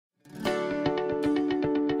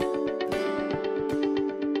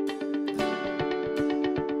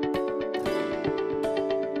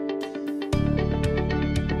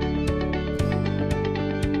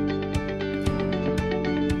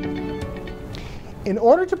In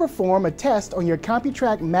order to perform a test on your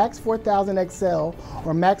Computrac MAX 4000 XL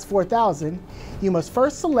or MAX 4000, you must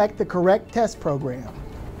first select the correct test program.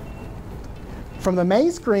 From the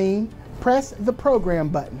main screen, press the Program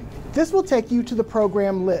button. This will take you to the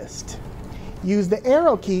program list. Use the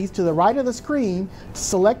arrow keys to the right of the screen to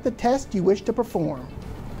select the test you wish to perform.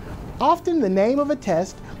 Often the name of a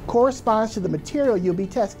test corresponds to the material you'll be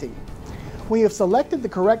testing. When you have selected the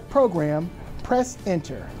correct program, press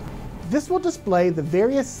Enter. This will display the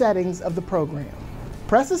various settings of the program.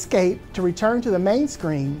 Press Escape to return to the main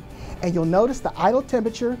screen, and you'll notice the idle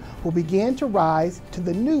temperature will begin to rise to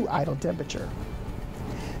the new idle temperature.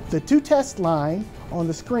 The to test line on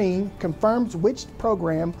the screen confirms which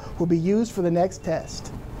program will be used for the next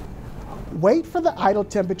test. Wait for the idle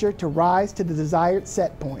temperature to rise to the desired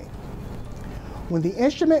set point. When the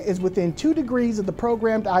instrument is within 2 degrees of the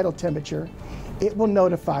programmed idle temperature, it will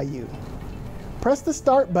notify you. Press the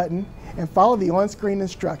Start button and follow the on-screen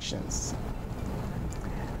instructions.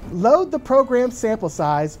 Load the programmed sample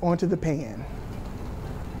size onto the pan.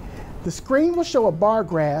 The screen will show a bar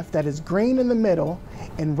graph that is green in the middle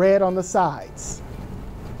and red on the sides.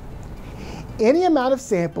 Any amount of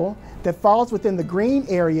sample that falls within the green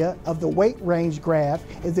area of the weight range graph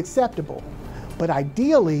is acceptable, but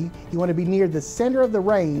ideally you want to be near the center of the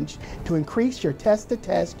range to increase your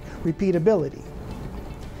test-to-test repeatability.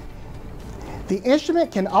 The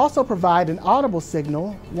instrument can also provide an audible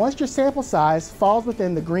signal once your sample size falls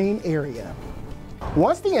within the green area.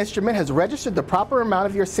 Once the instrument has registered the proper amount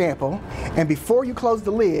of your sample, and before you close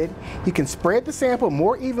the lid, you can spread the sample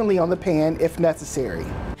more evenly on the pan if necessary.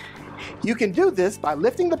 You can do this by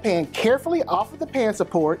lifting the pan carefully off of the pan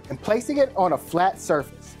support and placing it on a flat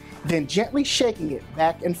surface, then gently shaking it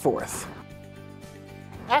back and forth.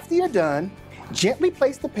 After you're done, gently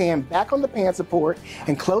place the pan back on the pan support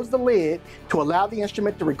and close the lid to allow the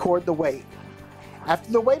instrument to record the weight. After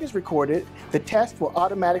the weight is recorded, the test will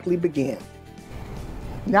automatically begin.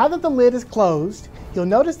 Now that the lid is closed, you'll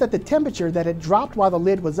notice that the temperature that had dropped while the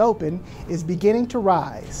lid was open is beginning to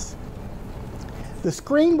rise. The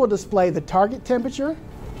screen will display the target temperature,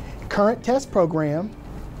 current test program,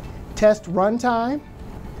 test runtime,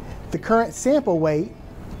 the current sample weight,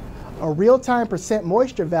 a real-time percent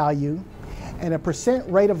moisture value, and a percent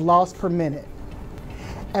rate of loss per minute.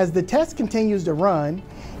 As the test continues to run,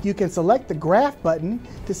 you can select the graph button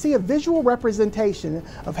to see a visual representation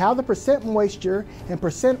of how the percent moisture and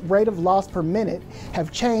percent rate of loss per minute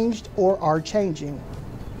have changed or are changing.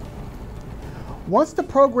 Once the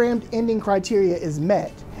programmed ending criteria is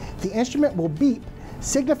met, the instrument will beep,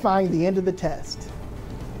 signifying the end of the test.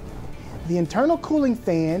 The internal cooling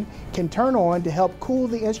fan can turn on to help cool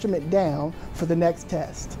the instrument down for the next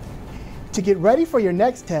test. To get ready for your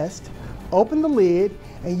next test, open the lid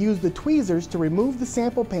and use the tweezers to remove the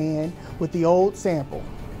sample pan with the old sample.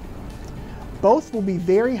 Both will be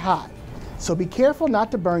very hot, so be careful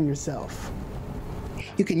not to burn yourself.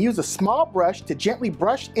 You can use a small brush to gently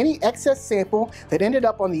brush any excess sample that ended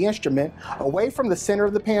up on the instrument away from the center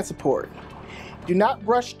of the pan support. Do not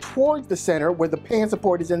brush towards the center where the pan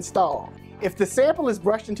support is installed. If the sample is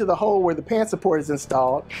brushed into the hole where the pan support is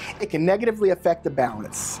installed, it can negatively affect the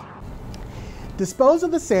balance. Dispose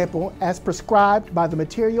of the sample as prescribed by the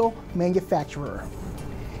material manufacturer.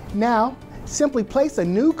 Now, simply place a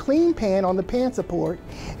new clean pan on the pan support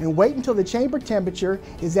and wait until the chamber temperature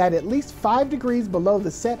is at least 5 degrees below the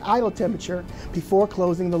set idle temperature before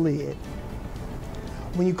closing the lid.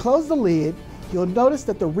 When you close the lid, you'll notice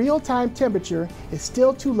that the real-time temperature is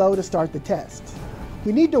still too low to start the test.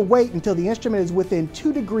 We need to wait until the instrument is within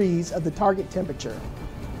 2 degrees of the target temperature.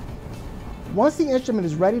 Once the instrument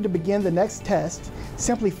is ready to begin the next test,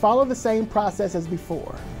 simply follow the same process as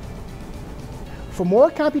before. For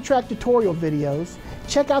more Computrac tutorial videos,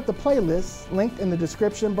 check out the playlists linked in the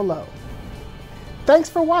description below. Thanks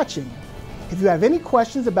for watching. If you have any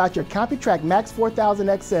questions about your Computrac MAX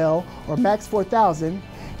 4000 XL or MAX 4000,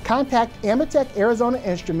 contact AMETEK Arizona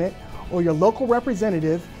Instrument or your local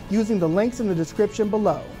representative using the links in the description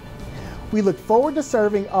below. We look forward to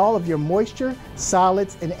serving all of your moisture,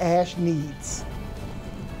 solids, and ash needs.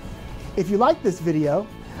 If you like this video,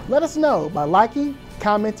 let us know by liking,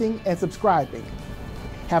 commenting, and subscribing.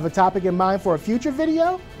 Have a topic in mind for a future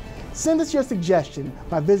video? Send us your suggestion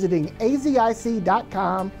by visiting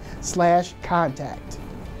azic.com/contact.